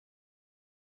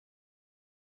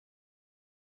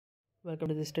Welcome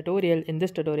to this tutorial. In this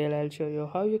tutorial, I'll show you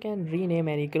how you can rename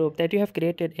any group that you have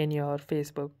created in your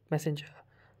Facebook Messenger.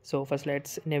 So first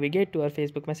let's navigate to our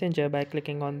Facebook Messenger by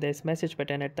clicking on this message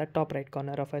button at the top right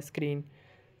corner of our screen.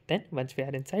 Then once we are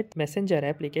inside Messenger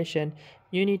application,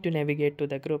 you need to navigate to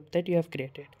the group that you have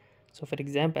created. So for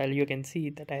example, you can see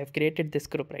that I have created this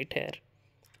group right here.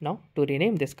 Now to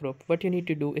rename this group, what you need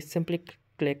to do is simply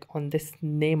click on this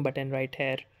name button right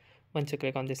here. Once you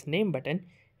click on this name button,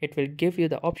 it will give you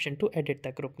the option to edit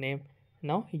the group name.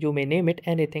 Now you may name it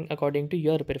anything according to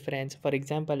your preference. For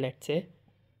example, let's say,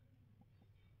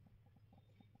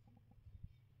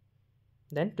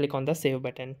 then click on the save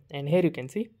button, and here you can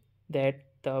see that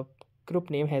the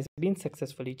group name has been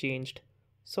successfully changed.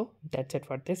 So that's it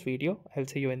for this video. I'll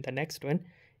see you in the next one.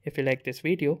 If you like this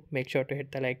video, make sure to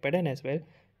hit the like button as well,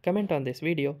 comment on this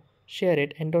video, share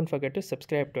it, and don't forget to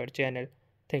subscribe to our channel.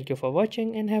 Thank you for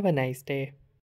watching and have a nice day.